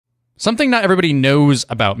Something not everybody knows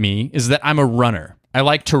about me is that I'm a runner. I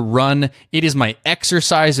like to run. It is my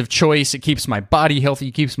exercise of choice. It keeps my body healthy,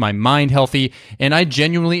 it keeps my mind healthy, and I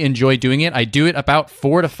genuinely enjoy doing it. I do it about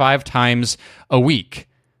 4 to 5 times a week.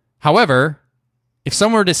 However, if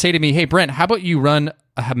someone were to say to me, hey, Brent, how about you run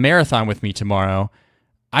a marathon with me tomorrow?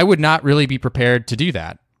 I would not really be prepared to do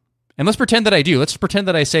that. And let's pretend that I do. Let's pretend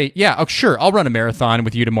that I say, yeah, oh, sure, I'll run a marathon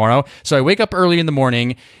with you tomorrow. So I wake up early in the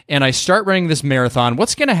morning and I start running this marathon.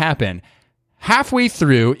 What's going to happen? Halfway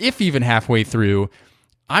through, if even halfway through,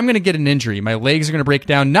 I'm going to get an injury. My legs are going to break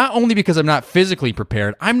down, not only because I'm not physically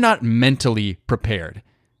prepared, I'm not mentally prepared.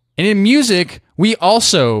 And in music, we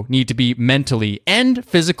also need to be mentally and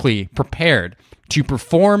physically prepared to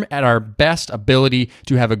perform at our best ability,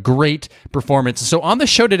 to have a great performance. So on the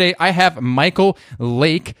show today, I have Michael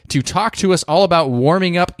Lake to talk to us all about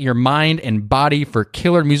warming up your mind and body for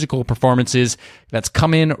killer musical performances. That's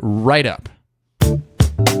coming right up.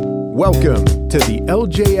 Welcome to the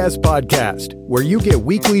LJS podcast, where you get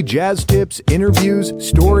weekly jazz tips, interviews,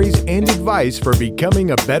 stories, and advice for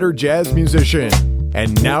becoming a better jazz musician.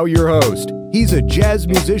 And now your host. He's a jazz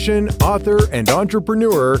musician, author, and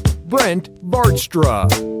entrepreneur, Brent Vaartstra.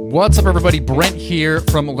 What's up, everybody? Brent here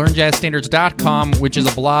from LearnJazzStandards.com, which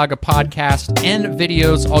is a blog, a podcast, and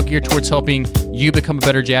videos all geared towards helping you become a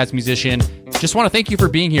better jazz musician. Just want to thank you for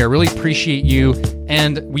being here. I really appreciate you.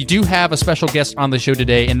 And we do have a special guest on the show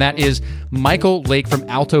today, and that is Michael Lake from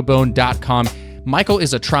AltoBone.com. Michael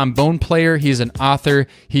is a trombone player, he's an author,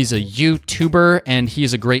 he's a YouTuber, and he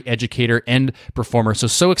is a great educator and performer.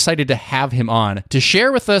 So excited to have him on to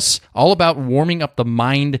share with us all about warming up the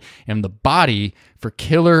mind and the body for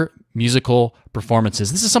killer musical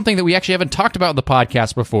performances. This is something that we actually haven't talked about in the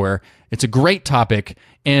podcast before. It's a great topic,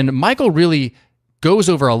 and Michael really goes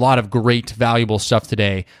over a lot of great, valuable stuff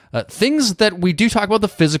today. Things that we do talk about, the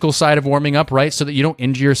physical side of warming up, right? So that you don't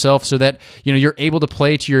injure yourself, so that you're able to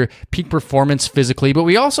play to your peak performance physically. But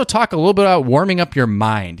we also talk a little bit about warming up your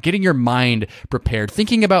mind, getting your mind prepared,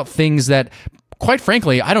 thinking about things that, quite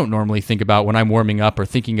frankly, I don't normally think about when I'm warming up or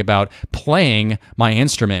thinking about playing my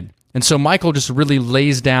instrument. And so Michael just really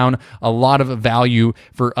lays down a lot of value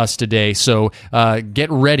for us today. So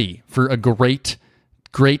get ready for a great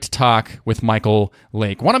talk with Michael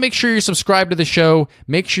Lake. Want to make sure you're subscribed to the show.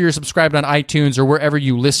 Make sure you're subscribed on iTunes or wherever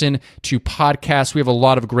you listen to podcasts. We have a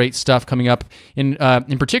lot of great stuff coming up. In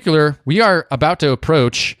particular, we are about to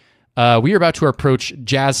approach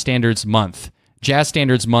Jazz Standards Month. Jazz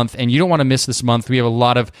Standards Month, and you don't want to miss this month. We have a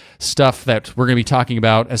lot of stuff that we're going to be talking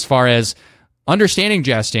about as far as understanding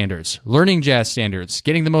jazz standards, learning jazz standards,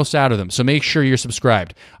 getting the most out of them. So make sure you're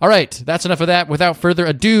subscribed. All right, that's enough of that. Without further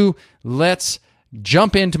ado, let's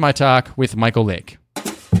jump into my talk with Michael Lake.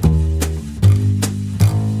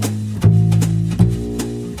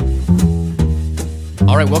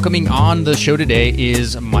 All right, welcoming on the show today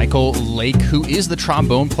is Michael Lake, who is the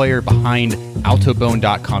trombone player behind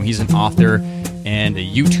AltoBone.com. He's an author and a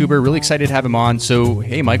YouTuber. Really excited to have him on. So,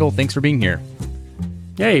 hey, Michael, thanks for being here.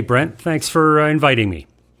 Hey, Brent. Thanks for inviting me.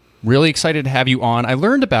 Really excited to have you on. I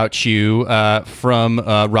learned about you from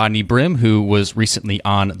Rodney Brim, who was recently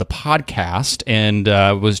on the podcast, and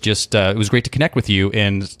it was great to connect with you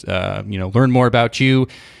and learn more about you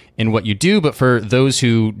and what you do. But for those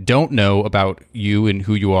who don't know about you and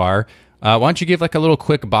who you are, why don't you give like a little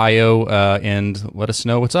quick bio and let us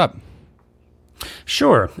know what's up?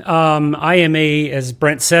 Sure. I am as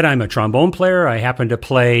Brent said, I'm a trombone player. I happen to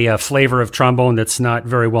play a flavor of trombone that's not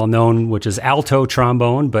very well known, which is alto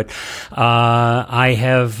trombone, but I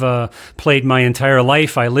have played my entire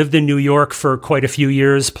life. I lived in New York for quite a few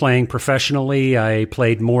years playing professionally. I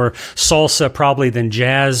played more salsa probably than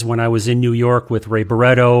jazz when I was in New York with Ray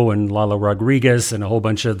Barretto and Lalo Rodriguez and a whole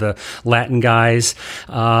bunch of the Latin guys,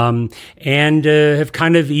 and have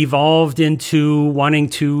kind of evolved into wanting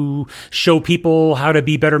to show people how to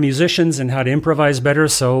be better musicians and how to improvise better.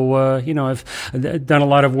 So, I've done a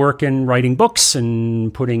lot of work in writing books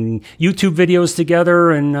and putting YouTube videos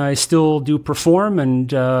together, and I still do perform,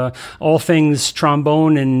 and all things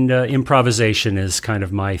trombone and improvisation is kind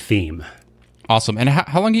of my theme. Awesome. And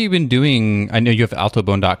how long have you been doing, I know you have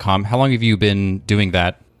AltoBone.com, how long have you been doing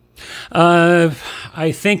that?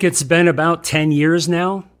 I think it's been about 10 years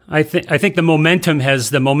now. I think the momentum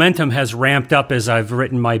has ramped up as I've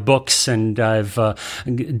written my books and I've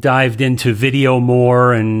dived into video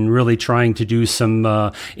more and really trying to do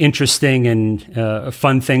some interesting and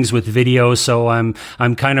fun things with video. So I'm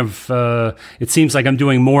kind of it seems like I'm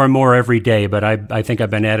doing more and more every day, but I think I've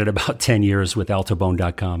been at it about 10 years with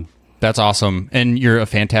AltoBone.com. That's awesome. And you're a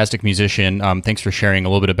fantastic musician. Thanks for sharing a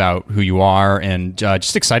little bit about who you are, and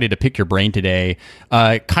just excited to pick your brain today.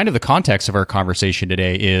 Kind of the context of our conversation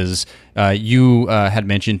today is you had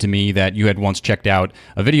mentioned to me that you had once checked out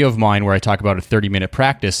a video of mine where I talk about a 30-minute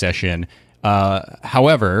practice session.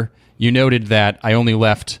 However, you noted that I only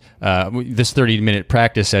left this 30-minute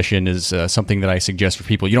practice session is something that I suggest for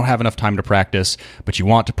people. You don't have enough time to practice, but you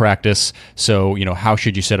want to practice. So, how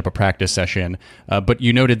should you set up a practice session? But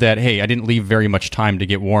you noted that, hey, I didn't leave very much time to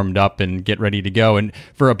get warmed up and get ready to go. And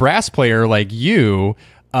for a brass player like you,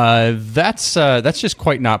 that's just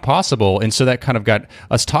quite not possible. And so that kind of got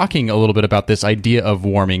us talking a little bit about this idea of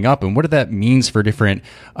warming up and what that means for different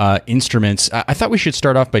instruments. I thought we should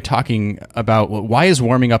start off by talking about why is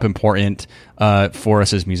warming up important for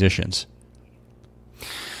us as musicians?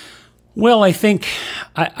 Well, I think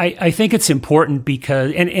it's important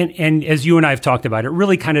because, and as you and I have talked about, it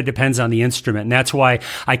really kind of depends on the instrument. And that's why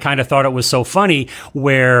I kind of thought it was so funny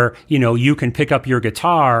where, you can pick up your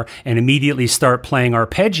guitar and immediately start playing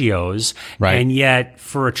arpeggios. Right. And yet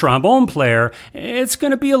for a trombone player, it's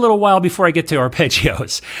going to be a little while before I get to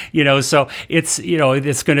arpeggios, so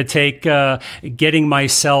it's going to take getting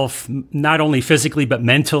myself not only physically, but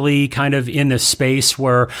mentally kind of in the space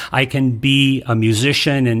where I can be a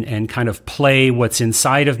musician and kind of play what's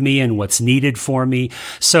inside of me and what's needed for me.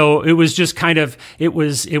 So it was just it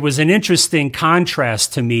was an interesting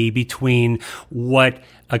contrast to me between what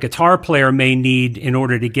a guitar player may need in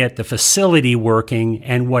order to get the facility working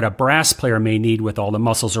and what a brass player may need with all the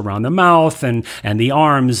muscles around the mouth and the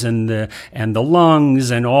arms and the lungs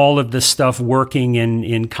and all of the stuff working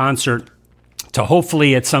in concert to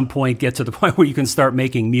hopefully at some point get to the point where you can start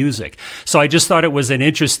making music. So I just thought it was an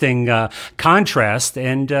interesting contrast.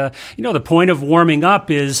 And, the point of warming up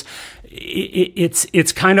is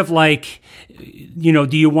it's kind of like,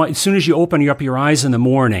 do you want, as soon as you open up your eyes in the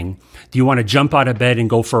morning, do you want to jump out of bed and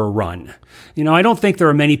go for a run? I don't think there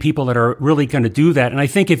are many people that are really going to do that. And I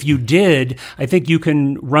think if you did, I think you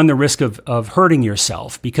can run the risk of hurting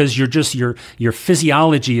yourself because your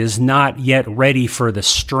physiology is not yet ready for the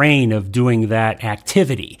strain of doing that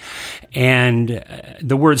activity. And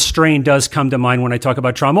the word strain does come to mind when I talk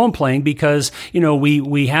about trombone playing because,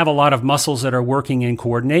 we have a lot of muscles that are working in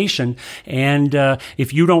coordination. And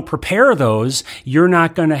if you don't prepare those, you're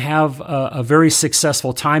not going to have a very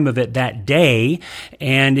successful time of it that day.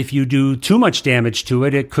 And if you do too much damage to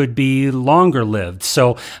it, it could be longer lived.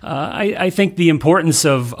 So I think the importance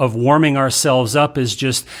of warming ourselves up is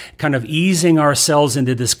just kind of easing ourselves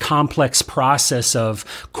into this complex process of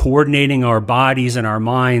coordinating our bodies and our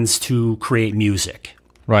minds to create music.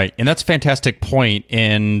 Right. And that's a fantastic point.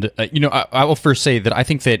 And, I will first say that I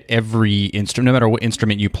think that every instrument, no matter what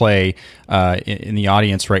instrument you play in the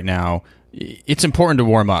audience right now, it's important to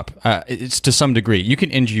warm up. It's to some degree. You can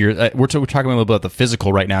injure we're talking a little bit about the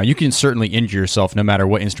physical right now. You can certainly injure yourself no matter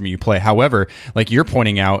what instrument you play. However, like you're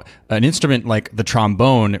pointing out, an instrument like the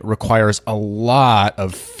trombone requires a lot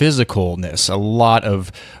of physicalness, a lot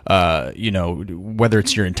of, whether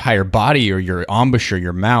it's your entire body or your embouchure,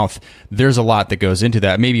 your mouth, there's a lot that goes into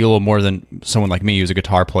that. Maybe a little more than someone like me who's a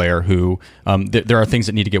guitar player who there are things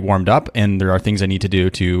that need to get warmed up and there are things I need to do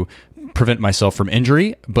to prevent myself from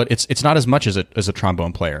injury, but it's not as much as a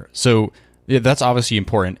trombone player. So yeah, that's obviously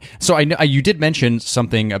important. So you did mention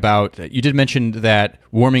something about, you did mention that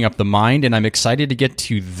warming up the mind, and I'm excited to get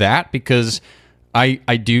to that because I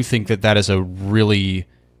do think that is a really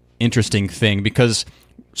interesting thing because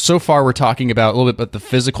so far we're talking about a little bit about the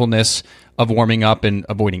physicalness of warming up and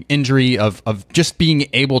avoiding injury, of just being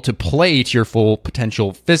able to play to your full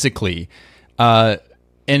potential physically.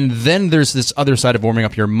 And then there's this other side of warming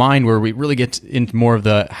up your mind where we really get into more of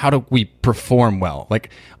the how do we perform well? Like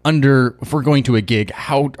if we're going to a gig,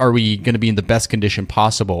 how are we going to be in the best condition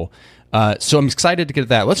possible? So I'm excited to get to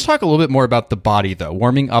that. Let's talk a little bit more about the body, though,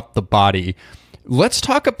 warming up the body. Let's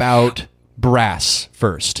talk about brass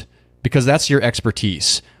first, because that's your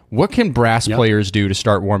expertise. What can brass players do to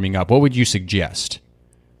start warming up? What would you suggest?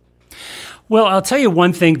 Well, I'll tell you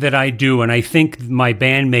one thing that I do, and I think my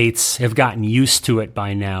bandmates have gotten used to it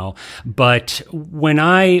by now. But when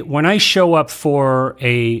I show up for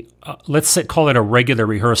call it a regular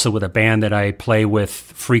rehearsal with a band that I play with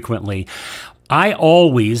frequently, I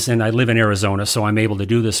always, and I live in Arizona, so I'm able to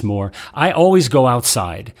do this more, I always go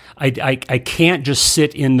outside. I can't just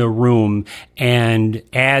sit in the room and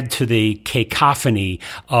add to the cacophony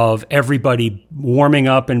of everybody warming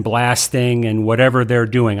up and blasting and whatever they're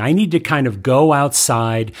doing. I need to kind of go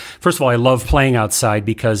outside. First of all, I love playing outside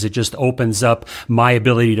because it just opens up my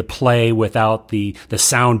ability to play without the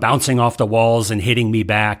sound bouncing off the walls and hitting me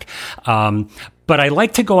back. but I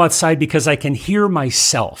like to go outside because I can hear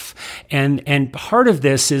myself. And part of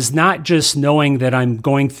this is not just knowing that I'm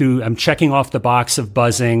checking off the box of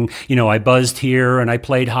buzzing. I buzzed here and I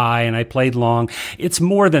played high and I played long. It's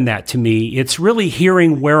more than that to me. It's really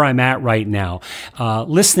hearing where I'm at right now,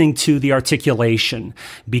 listening to the articulation.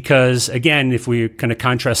 Because again, if we're going to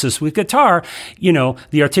contrast this with guitar,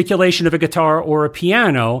 the articulation of a guitar or a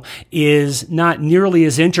piano is not nearly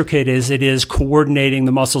as intricate as it is coordinating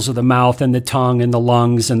the muscles of the mouth and the tongue and the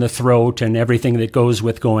lungs and the throat and everything that goes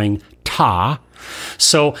with going ta.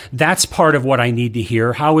 So that's part of what I need to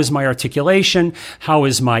hear. How is my articulation? How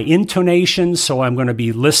is my intonation? So I'm going to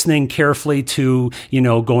be listening carefully to,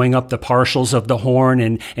 going up the partials of the horn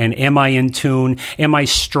and am I in tune? Am I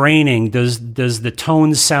straining? Does the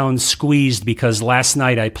tone sound squeezed because last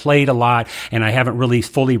night I played a lot and I haven't really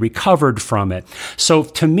fully recovered from it? So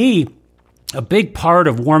to me, a big part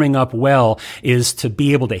of warming up well is to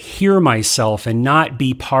be able to hear myself and not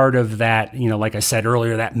be part of that, like I said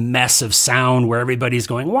earlier, that mess of sound where everybody's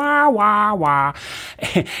going, wah, wah, wah.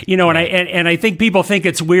 And I think people think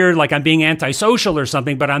it's weird, like I'm being antisocial or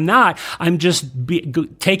something, but I'm not. I'm just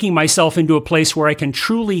taking myself into a place where I can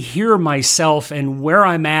truly hear myself and where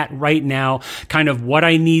I'm at right now, kind of what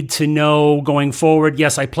I need to know going forward.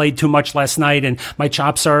 Yes, I played too much last night and my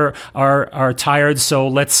chops are tired, so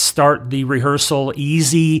let's start the rehearsal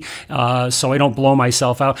easy so I don't blow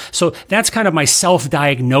myself out. So that's kind of my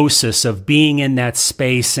self-diagnosis of being in that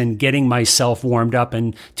space and getting myself warmed up.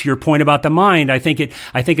 And to your point about the mind, I think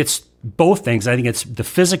it's both things. I think it's the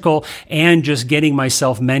physical and just getting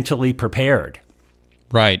myself mentally prepared.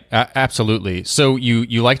 Right. Absolutely. So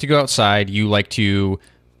you like to go outside, you like to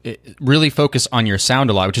really focus on your sound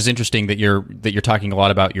a lot, which is interesting that you're talking a lot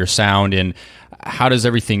about your sound and how does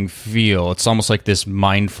everything feel. It's almost like this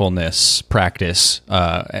mindfulness practice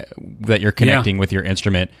that you're connecting with your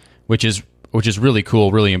instrument, which is really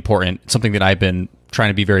cool, really important. Something that I've been trying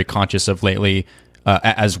to be very conscious of lately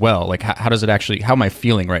as well. Like how does it actually? How am I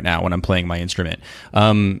feeling right now when I'm playing my instrument?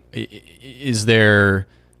 Is there,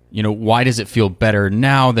 why does it feel better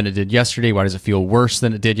now than it did yesterday? Why does it feel worse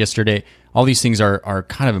than it did yesterday? All these things are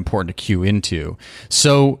kind of important to cue into.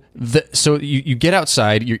 So you get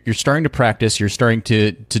outside, you're starting to practice, you're starting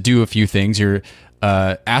to do a few things, you're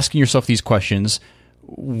asking yourself these questions.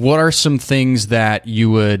 What are some things that you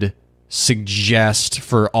would suggest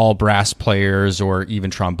for all brass players or even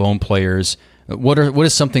trombone players? What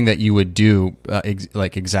is something that you would do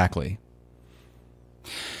exactly?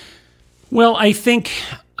 Well, I think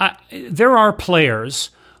there are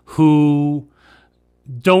players who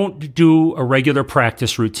don't do a regular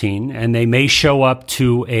practice routine, and they may show up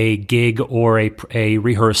to a gig or a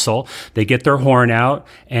rehearsal. They get their horn out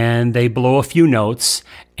and they blow a few notes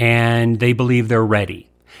and they believe they're ready.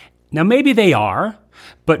 Now, maybe they are,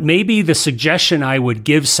 but maybe the suggestion I would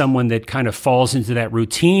give someone that kind of falls into that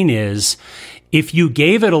routine is if you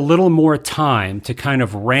gave it a little more time to kind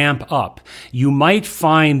of ramp up, you might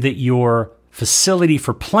find that your facility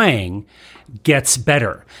for playing gets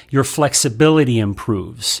better. Your flexibility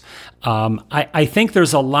improves. I think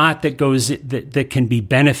there's a lot that goes that can be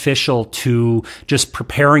beneficial to just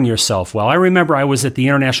preparing yourself well. I remember I was at the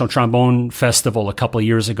International Trombone Festival a couple of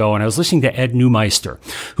years ago, and I was listening to Ed Neumeister,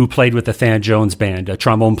 who played with the Than Jones Band, a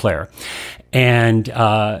trombone player. And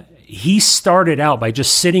he started out by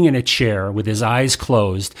just sitting in a chair with his eyes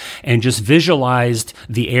closed and just visualized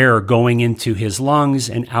the air going into his lungs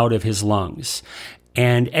and out of his lungs.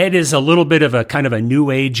 And Ed is a little bit of a kind of a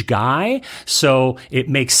new age guy, so it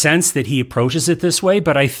makes sense that he approaches it this way.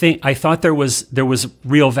 But I thought there was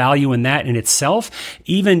real value in that in itself.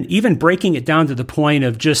 Even breaking it down to the point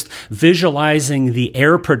of just visualizing the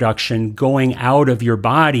air production going out of your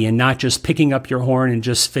body and not just picking up your horn and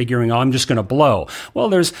just figuring, oh, I'm just going to blow. Well,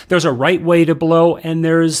 there's a right way to blow, and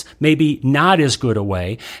there's maybe not as good a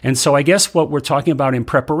way. And so I guess what we're talking about in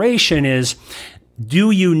preparation is,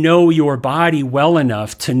 do you know your body well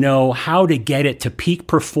enough to know how to get it to peak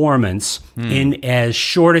performance in as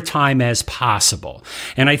short a time as possible?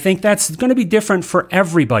 And I think that's going to be different for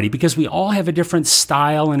everybody because we all have a different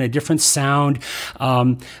style and a different sound.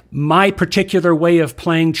 My particular way of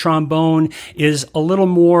playing trombone is a little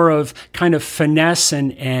more of kind of finesse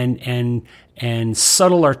and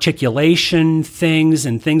subtle articulation things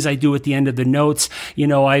and things I do at the end of the notes.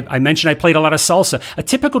 I mentioned I played a lot of salsa. A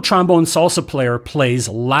typical trombone salsa player plays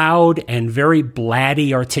loud and very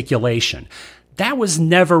blatty articulation. That was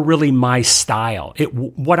never really my style.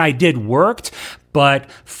 What I did worked, but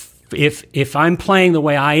if I'm playing the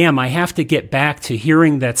way I am, I have to get back to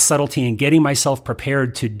hearing that subtlety and getting myself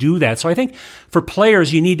prepared to do that. So I think for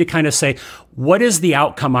players, you need to kind of say, what is the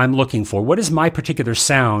outcome I'm looking for? What is my particular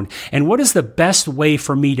sound? And what is the best way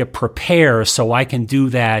for me to prepare so I can do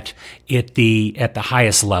that at the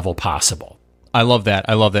highest level possible? I love that.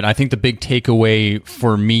 I think the big takeaway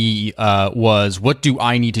for me was, what do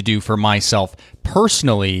I need to do for myself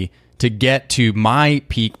personally to get to my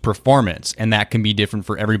peak performance? And that can be different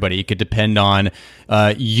for everybody. It could depend on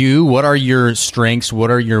you. What are your strengths? What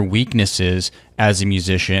are your weaknesses as a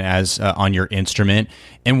musician, as on your instrument?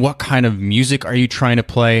 And what kind of music are you trying to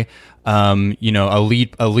play? A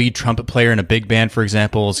lead trumpet player in a big band, for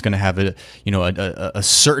example, is going to have a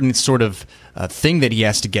certain sort of thing that he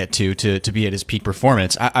has to get to be at his peak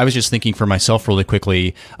performance. I was just thinking for myself really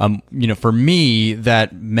quickly, for me,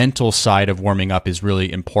 that mental side of warming up is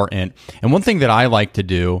really important. And one thing that I like to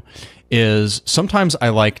do is sometimes I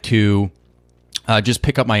like to just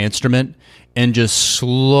pick up my instrument and just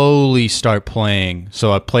slowly start playing.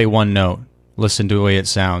 So I play one note, listen to the way it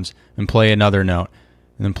sounds, and play another note,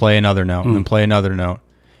 and then play another note, and then play another note.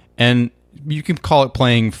 And you can call it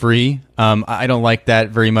playing free. I don't like that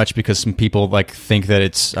very much because some people think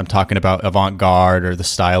that I'm talking about avant-garde or the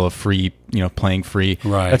style of free, playing free.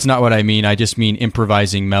 Right. That's not what I mean. I just mean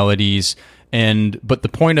improvising melodies. But the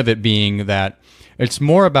point of it being that it's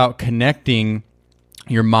more about connecting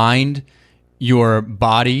your your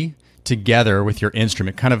body together with your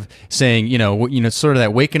instrument, kind of saying, sort of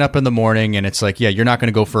that waking up in the morning, and it's like, yeah, you're not going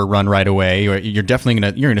to go for a run right away, or you're definitely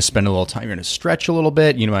you're going to spend a little time, you're going to stretch a little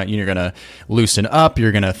bit, you're going to loosen up,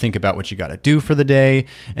 you're going to think about what you got to do for the day,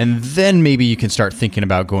 and then maybe you can start thinking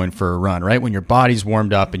about going for a run, right? When your body's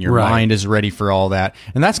warmed up and your mind is ready for all that.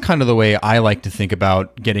 And that's kind of the way I like to think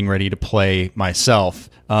about getting ready to play myself.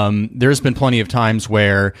 There's been plenty of times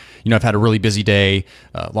where, I've had a really busy day,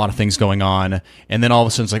 a lot of things going on, and then all of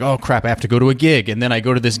a sudden it's like, oh crap, I have to go to a gig. And then I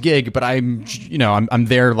go to this gig, but I'm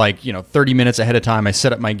there 30 minutes ahead of time. I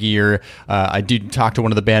set up my gear. I do talk to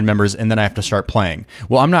one of the band members, and then I have to start playing.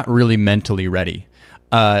 Well, I'm not really mentally ready.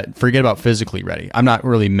 Forget about physically ready. I'm not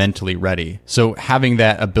really mentally ready. So having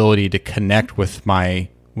that ability to connect with my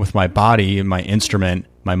body and my instrument,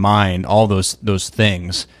 my mind, all those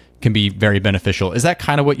things can be very beneficial. Is that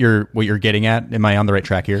kind of what you're getting at? Am I on the right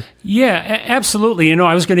track here? Yeah, absolutely.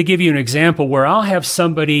 I was going to give you an example where I'll have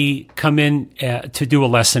somebody come in to do a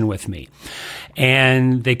lesson with me.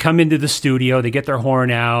 And they come into the studio, they get their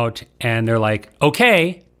horn out, and they're like,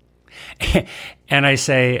 okay. And I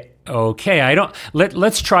say, okay,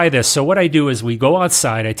 let's try this. So what I do is we go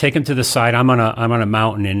outside, I take them to the side. I'm on a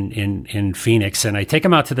mountain in Phoenix, and I take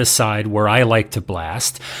them out to the side where I like to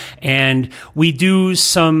blast, and we do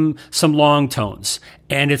some long tones.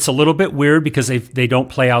 And it's a little bit weird because they don't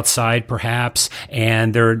play outside perhaps,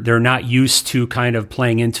 and they're not used to kind of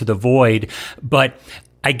playing into the void, but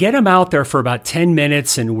I get them out there for about 10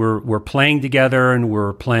 minutes, and we're playing together, and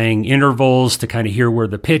we're playing intervals to kind of hear where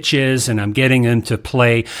the pitch is, and I'm getting them to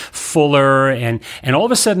play fuller, and all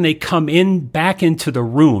of a sudden they come back into the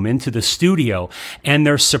room, into the studio, and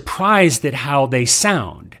they're surprised at how they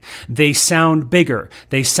sound. They sound bigger.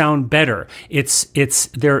 They sound better. It's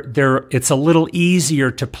a little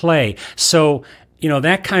easier to play. So,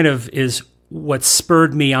 that kind of is what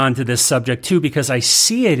spurred me onto this subject too, because I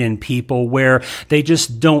see it in people where they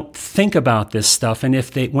just don't think about this stuff. And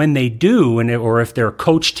when they do, or if they're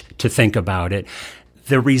coached to think about it,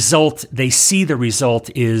 they see the result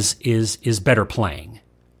is better playing.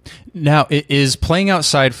 Now, is playing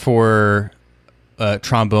outside for a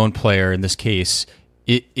trombone player in this case,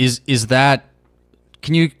 is that,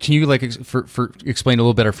 can you explain a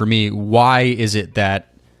little better for me, why is it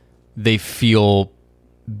that they feel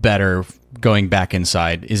better going back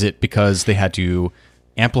inside? Is it because they had to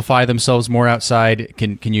amplify themselves more outside?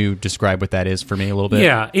 Can you describe what that is for me a little bit?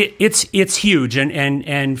 Yeah, it's huge.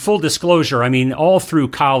 And full disclosure, I mean, all through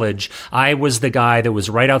college, I was the guy that was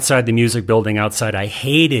right outside the music building outside. I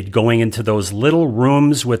hated going into those little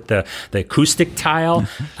rooms with the acoustic tile.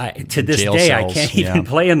 To this Jail day, cells, I can't even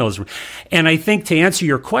play in those. And I think to answer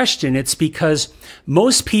your question, it's because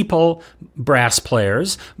most people, brass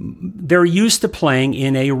players, they're used to playing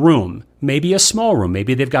in a room. Maybe a small room.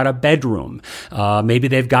 Maybe they've got a bedroom. Maybe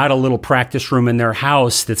they've got a little practice room in their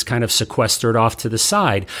house that's kind of sequestered off to the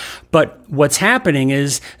side. But what's happening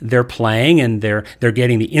is they're playing, and they're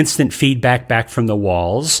getting the instant feedback back from the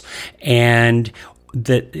walls. And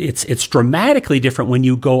that it's dramatically different when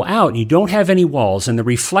you go out and you don't have any walls and the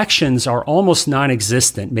reflections are almost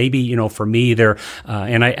non-existent. Maybe, for me they're,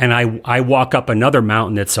 and I walk up another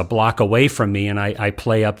mountain that's a block away from me and I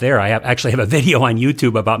play up there. I actually have a video on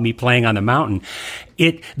YouTube about me playing on the mountain.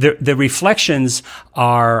 The reflections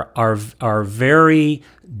are very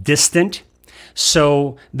distant.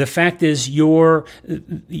 So the fact is you're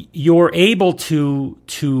able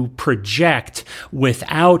to project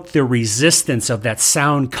without the resistance of that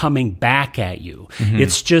sound coming back at you. Mm-hmm.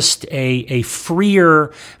 It's just a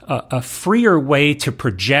freer way to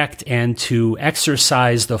project and to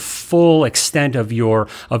exercise the full extent of your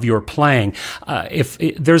playing.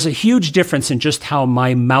 There's a huge difference in just how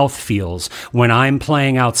my mouth feels when I'm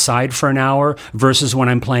playing outside for an hour versus when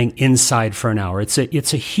I'm playing inside for an hour. It's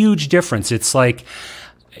a huge difference. It's like,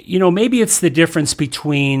 maybe it's the difference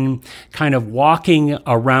between kind of walking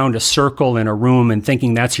around a circle in a room and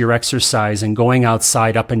thinking that's your exercise and going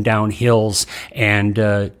outside up and down hills and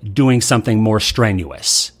doing something more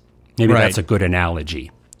strenuous. Maybe that's a good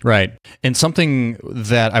analogy. Right. And something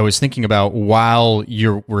that I was thinking about while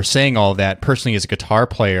you were saying all of that, personally as a guitar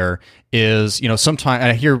player, is, sometimes,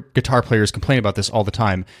 and I hear guitar players complain about this all the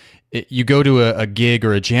time, you go to a gig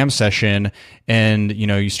or a jam session and,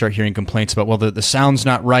 you start hearing complaints about, well, the sound's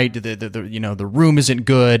not right, the room isn't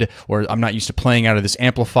good, or I'm not used to playing out of this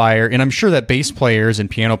amplifier. And I'm sure that bass players and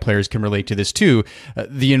piano players can relate to this too.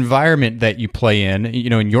 The environment that you play in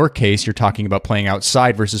your case, you're talking about playing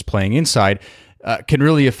outside versus playing inside, can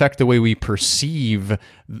really affect the way we perceive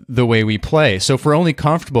the way we play. So if we're only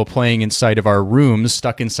comfortable playing inside of our rooms,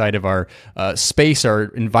 stuck inside of our space, our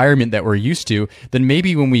environment that we're used to, then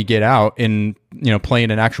maybe when we get out and play in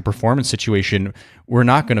an actual performance situation, we're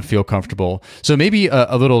not going to feel comfortable. So maybe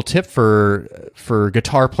a little tip for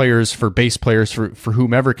guitar players, for bass players, for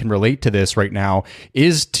whomever can relate to this right now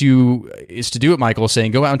is to do what Michael is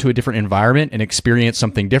saying. Go out into a different environment and experience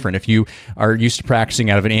something different. If you are used to practicing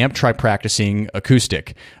out of an amp, try practicing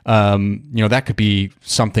acoustic. That could be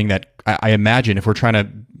something that I imagine if we're trying to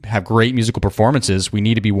have great musical performances, we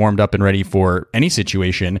need to be warmed up and ready for any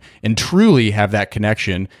situation and truly have that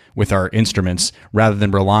connection with our instruments rather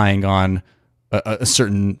than relying on a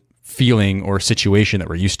certain feeling or situation that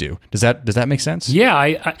we're used to. Does that make sense? Yeah,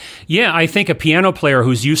 I think a piano player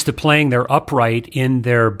who's used to playing their upright in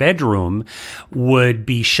their bedroom would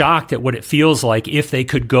be shocked at what it feels like if they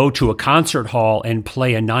could go to a concert hall and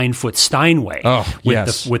play a 9-foot Steinway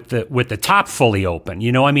with the top fully open.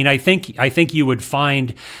 I think you would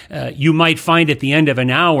find you might find at the end of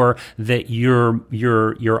an hour that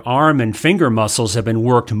your arm and finger muscles have been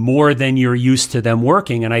worked more than you're used to them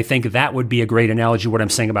working, and I think that would be a great analogy what I'm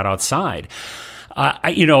saying about outside.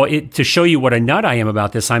 To show you what a nut I am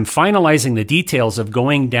about this, I'm finalizing the details of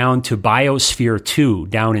going down to Biosphere 2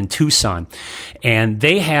 down in Tucson. And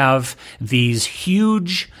they have these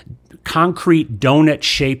huge concrete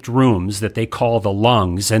donut-shaped rooms that they call the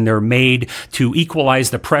lungs, and they're made to equalize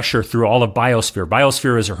the pressure through all of Biosphere.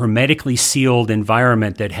 Biosphere is a hermetically sealed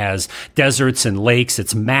environment that has deserts and lakes.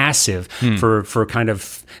 It's massive for kind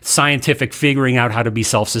of scientific figuring out how to be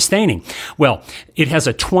self-sustaining. Well, it has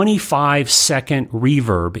a 25-second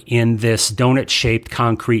reverb in this donut-shaped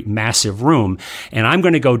concrete massive room, and I'm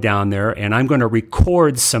going to go down there and I'm going to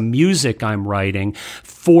record some music I'm writing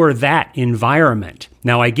for that environment.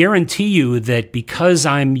 Now, I guarantee you that because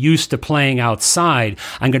I'm used to playing outside,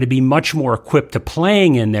 I'm going to be much more equipped to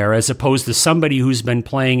playing in there as opposed to somebody who's been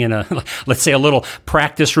playing in let's say a little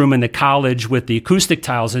practice room in the college with the acoustic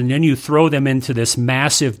tiles, and then you throw them into this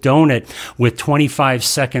massive donut with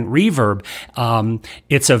 25-second reverb.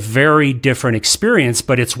 It's a very different experience,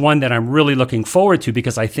 but it's one that I'm really looking forward to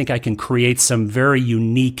because I think I can create some very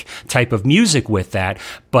unique type of music with that,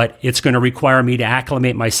 but it's going to require me to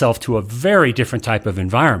acclimate myself to a very different type of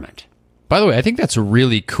environment. By the way, I think that's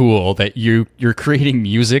really cool that you're creating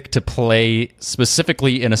music to play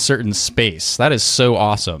specifically in a certain space. That is so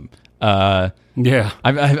awesome. Yeah,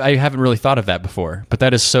 I haven't really thought of that before, but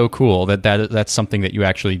that is so cool that's something that you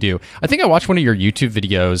actually do. I think I watched one of your YouTube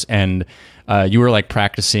videos and you were like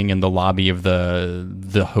practicing in the lobby of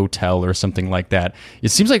the hotel or something like that. It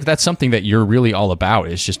seems like that's something that you're really all about,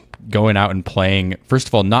 is just going out and playing, first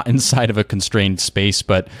of all, not inside of a constrained space,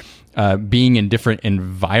 but being in different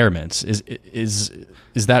environments. Is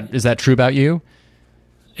that true about you?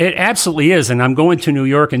 It absolutely is. And I'm going to New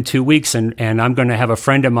York in 2 weeks, and I'm going to have a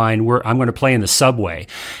friend of mine where I'm going to play in the subway,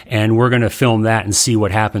 and we're going to film that and see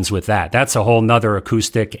what happens with that. That's a whole nother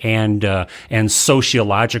acoustic and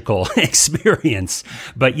sociological experience.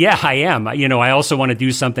 But yeah, I am. I also want to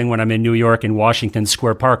do something when I'm in New York in Washington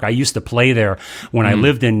Square Park. I used to play there when I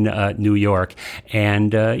lived in New York. And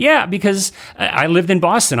because I lived in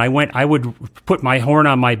Boston, I would put my horn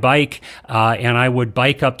on my bike, and I would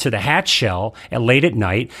bike up to the hatch shell late at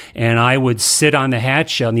night, and I would sit on the hatch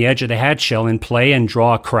shell, on the edge of the hatch shell, and play and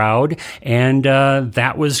draw a crowd, and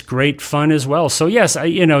that was great fun as well. So yes,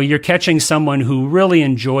 you're catching someone who really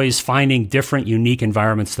enjoys finding different, unique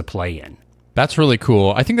environments to play in. That's really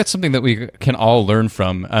cool. I think that's something that we can all learn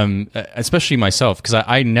from, especially myself, because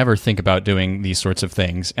I never think about doing these sorts of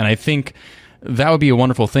things, and I think that would be a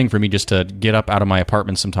wonderful thing for me, just to get up out of my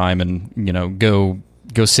apartment sometime and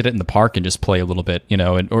go sit it in the park and just play a little bit,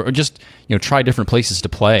 or just try different places to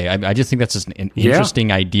play. I just think that's just an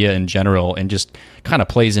interesting idea in general, and just kind of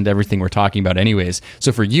plays into everything we're talking about anyways.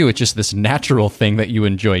 So for you, it's just this natural thing that you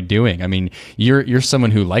enjoy doing. I mean, you're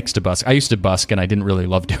someone who likes to busk. I used to busk and I didn't really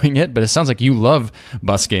love doing it, but it sounds like you love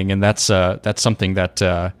busking, and that's something that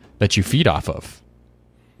you feed off of.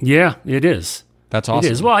 Yeah, it is. That's awesome.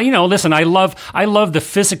 It is. Well, listen, I love the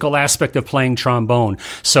physical aspect of playing trombone.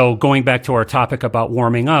 So going back to our topic about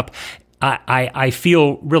warming up, I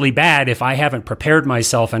feel really bad if I haven't prepared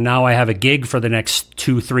myself and now I have a gig for the next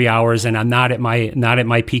 2-3 hours and I'm not at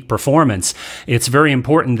my peak performance. It's very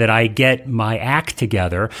important that I get my act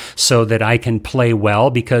together so that I can play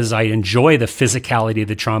well, because I enjoy the physicality of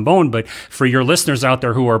the trombone. But for your listeners out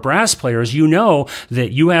there who are brass players, you know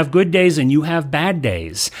that you have good days and you have bad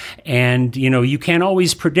days. And, you can't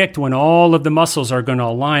always predict when all of the muscles are going to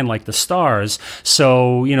align like the stars.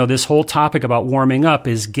 So, this whole topic about warming up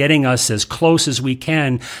is getting us as close as we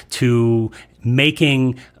can to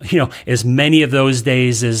making, as many of those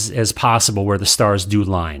days as possible where the stars do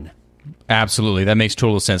line. Absolutely. That makes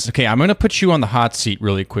total sense. Okay, I'm going to put you on the hot seat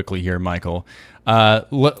really quickly here, Michael.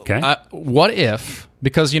 Okay. What if,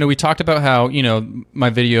 because, we talked about how, my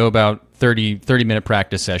video about 30-minute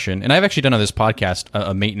practice session, and I've actually done on this podcast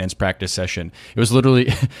a maintenance practice session. It was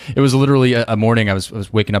literally a morning I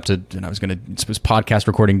was waking up to, and it was podcast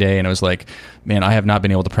recording day, and I was like, man, I have not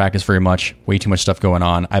been able to practice very much, way too much stuff going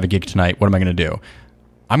on. I have a gig tonight. What am I going to do?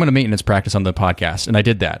 I'm going to maintenance practice on the podcast, and I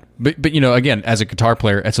did that. But again, as a guitar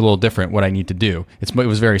player, it's a little different what I need to do. It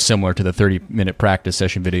was very similar to the 30-minute practice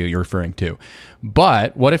session video you're referring to.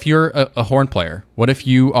 But what if you're a horn player? What if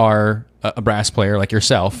you are a brass player like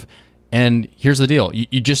yourself? And here's the deal: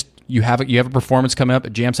 you have a performance coming up, a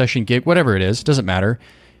jam session, gig, whatever it is, doesn't matter.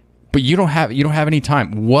 But you don't have any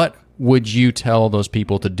time. What would you tell those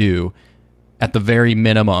people to do at the very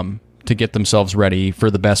minimum to get themselves ready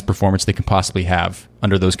for the best performance they can possibly have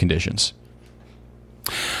under those conditions?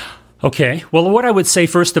 Okay. Well, what I would say,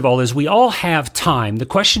 first of all, is we all have time. The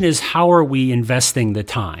question is, how are we investing the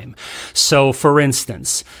time? So, for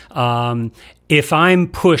instance, if I'm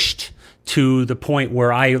pushed to the point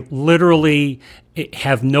where I literally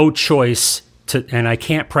have no choice and I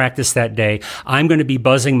can't practice that day, I'm going to be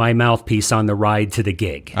buzzing my mouthpiece on the ride to the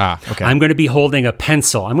gig. Okay. I'm going to be holding a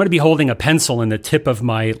pencil. I'm going to be holding a pencil in the tip of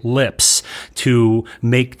my lips to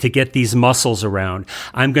get these muscles around.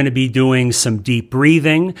 I'm going to be doing some deep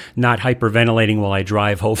breathing, not hyperventilating while I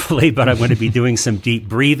drive, hopefully, but I'm going to be doing some deep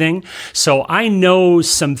breathing. So I know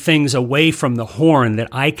some things away from the horn that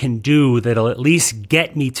I can do that'll at least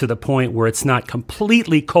get me to the point where it's not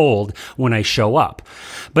completely cold when I show up.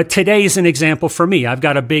 But today's an example for me. I've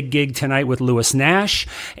got a big gig tonight with Lewis Nash,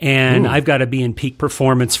 and I've got to be in peak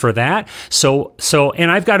performance for that.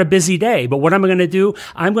 And I've got a busy day. But what I'm going to do,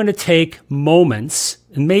 I'm going to take moments,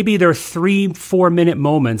 and maybe they're 3-4 minute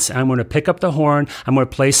moments. I'm going to pick up the horn. I'm going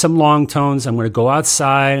to play some long tones. I'm going to go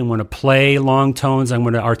outside. I'm going to play long tones. I'm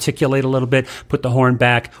going to articulate a little bit, put the horn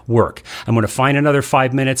back, work. I'm going to find another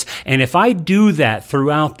 5 minutes. And if I do that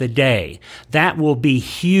throughout the day, that will be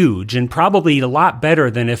huge and probably a lot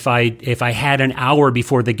better than if I had an hour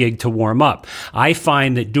before the gig to warm up. I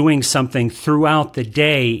find that doing something throughout the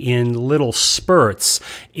day in little spurts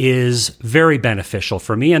is very beneficial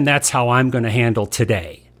for me, and that's how I'm going to handle today.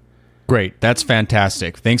 Great. That's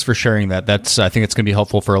fantastic. Thanks for sharing that. I think it's going to be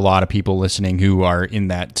helpful for a lot of people listening who are in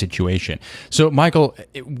that situation. So, Michael,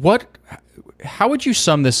 how would you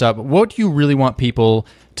sum this up? What do you really want people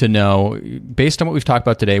to know, based on what we've talked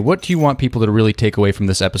about today? What do you want people to really take away from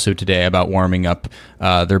this episode today about warming up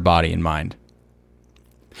their body and mind?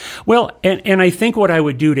 Well, and I think what I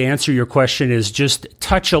would do to answer your question is just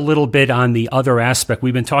touch a little bit on the other aspect.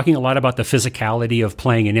 We've been talking a lot about the physicality of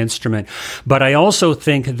playing an instrument, but I also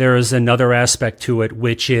think there is another aspect to it,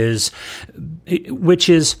 which is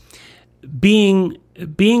being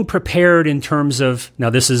prepared in terms of, now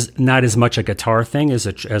this is not as much a guitar thing as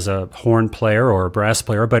a horn player or a brass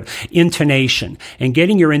player, but intonation and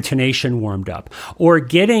getting your intonation warmed up or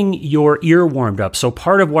getting your ear warmed up. So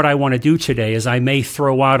part of what I want to do today is I may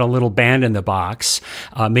throw out a little band in the box,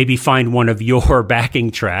 maybe find one of your backing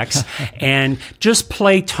tracks and just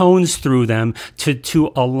play tones through them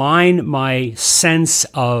to align my sense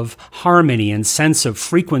of harmony and sense of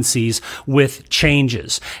frequencies with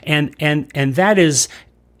changes. And that is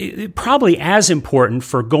probably as important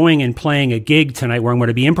for going and playing a gig tonight where I'm going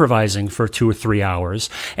to be improvising for 2 or 3 hours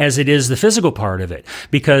as it is the physical part of it.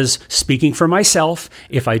 Because speaking for myself,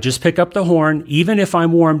 if I just pick up the horn, even if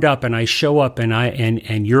I'm warmed up and I show up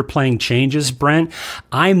and you're playing changes, Brent,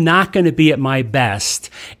 I'm not going to be at my best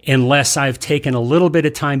unless I've taken a little bit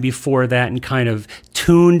of time before that and kind of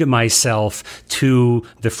tuned myself to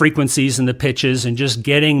the frequencies and the pitches and just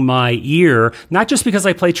getting my ear, not just because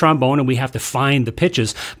I play trombone and we have to find the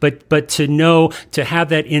pitches, but to know, to have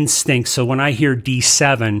that instinct. So when I hear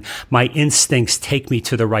D7, my instincts take me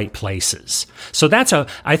to the right places. So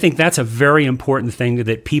I think that's a very important thing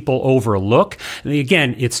that people overlook. And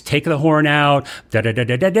again, it's take the horn out,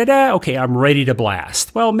 da-da-da-da-da-da, okay, I'm ready to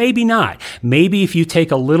blast. Well, maybe not. Maybe if you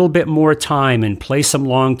take a little bit more time and play some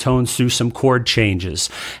long tones through some chord changes.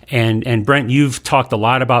 And Brent, you've talked a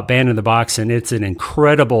lot about Band in the Box, and it's an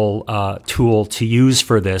incredible tool to use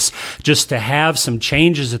for this, just to have some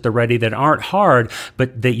changes at the ready that aren't hard,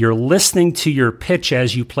 but that you're listening to your pitch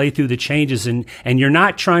as you play through the changes, and you're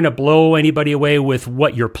not trying to blow anybody away with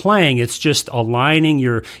what you're playing. It's just aligning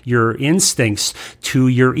your instincts to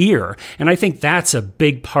your ear. And I think that's a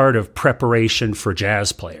big part of preparation for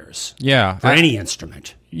jazz players. Yeah. For any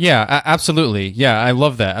instrument. Yeah, absolutely. Yeah, I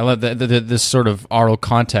love that. I love this sort of oral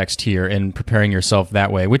context here and preparing yourself that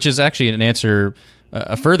way, which is actually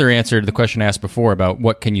a further answer to the question I asked before about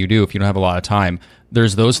what can you do if you don't have a lot of time.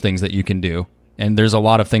 There's those things that you can do, and there's a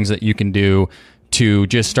lot of things that you can do to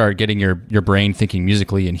just start getting your brain thinking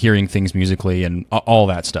musically and hearing things musically and all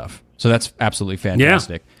that stuff. So that's absolutely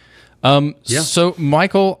fantastic. Yeah. So,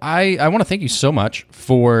 Michael, I want to thank you so much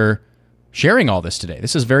for sharing all this today.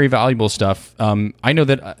 This is very valuable stuff. I know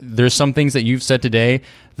that there's some things that you've said today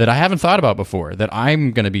that I haven't thought about before that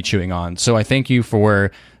I'm going to be chewing on. So I thank you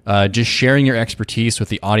for just sharing your expertise with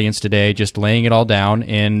the audience today, just laying it all down.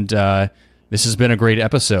 And this has been a great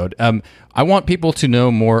episode. I want people to know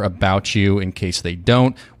more about you in case they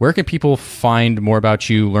don't. Where can people find more about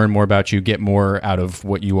you, learn more about you, get more out of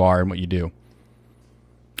what you are and what you do?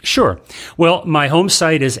 Sure. Well, my home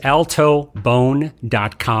site is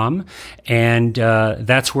altobone.com, and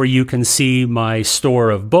that's where you can see my store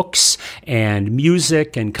of books and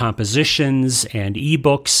music and compositions and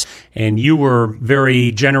ebooks. And you were very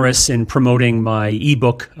generous in promoting my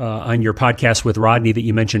ebook on your podcast with Rodney that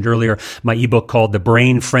you mentioned earlier, my ebook called The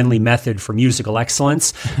Brain-Friendly Method for Musical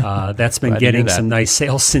Excellence. That's been getting some nice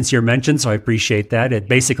sales since your mention, so I appreciate that. It's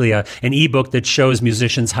basically an ebook that shows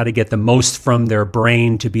musicians how to get the most from their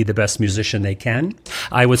brain to be the best musician they can.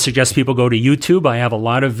 I would suggest people go to YouTube. I have a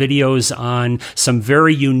lot of videos on some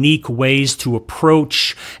very unique ways to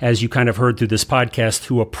approach, as you kind of heard through this podcast,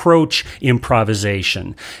 to approach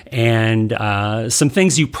improvisation and some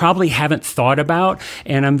things you probably haven't thought about.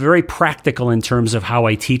 And I'm very practical in terms of how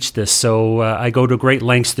I teach this. So I go to great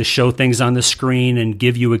lengths to show things on the screen and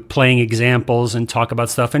give you playing examples and talk about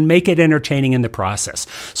stuff and make it entertaining in the process.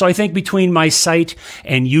 So I think between my site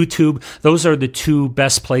and YouTube, those are the two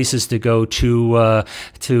best places to go to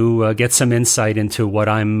get some insight into what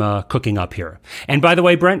I'm cooking up here. And by the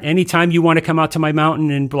way, Brent, anytime you want to come out to my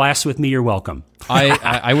mountain and blast with me, you're welcome.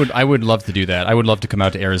 I would love to do that. I would love to come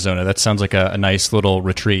out to Arizona. That sounds like a nice little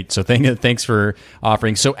retreat. So thanks for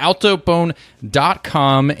offering. So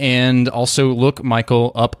altobone.com, and also look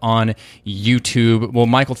Michael up on YouTube. Well,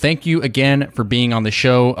 Michael, thank you again for being on the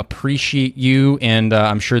show. Appreciate you, and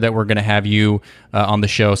I'm sure that we're going to have you on the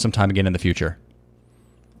show sometime again in the future.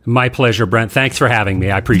 My pleasure, Brent. Thanks for having me.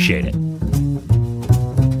 I appreciate it.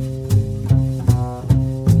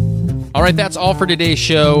 All right, that's all for today's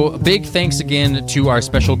show. Big thanks again to our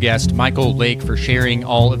special guest, Michael Lake, for sharing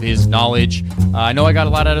all of his knowledge. I know I got a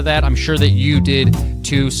lot out of that. I'm sure that you did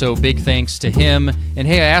too, so big thanks to him. And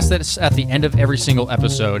hey, I ask this at the end of every single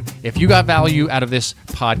episode. If you got value out of this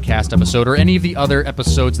podcast episode or any of the other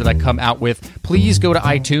episodes that I come out with, please go to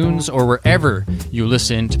iTunes or wherever you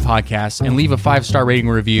listen to podcasts and leave a 5-star rating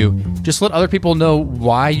review. Just let other people know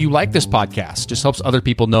why you like this podcast. Just helps other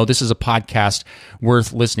people know this is a podcast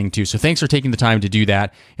worth listening to. So thanks for taking the time to do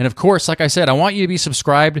that. And of course, like I said, I want you to be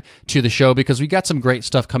subscribed to the show because we got some great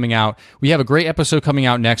stuff coming out. We have a great episode coming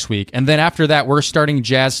out next week. And then after that, we're starting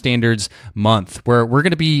Jazz Standards Month, where we're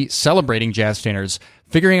going to be celebrating jazz standards,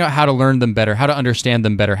 figuring out how to learn them better, how to understand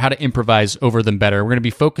them better, how to improvise over them better. We're going to be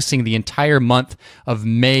focusing the entire month of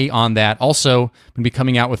May on that. Also, I'm going to be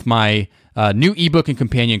coming out with my new ebook and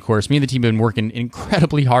companion course. Me and the team have been working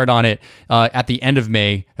incredibly hard on it at the end of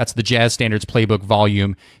May. That's the Jazz Standards Playbook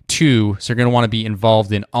Volume 2. So you're going to want to be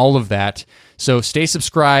involved in all of that. So stay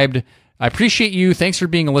subscribed. I appreciate you. Thanks for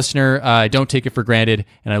being a listener. I don't take it for granted,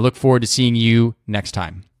 and I look forward to seeing you next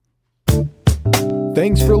time.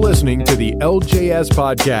 Thanks for listening to the LJS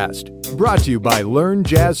Podcast, brought to you by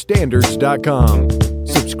LearnJazzStandards.com.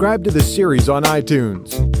 Subscribe to the series on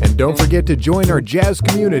iTunes, and don't forget to join our jazz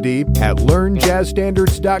community at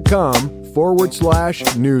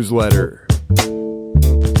LearnJazzStandards.com/newsletter.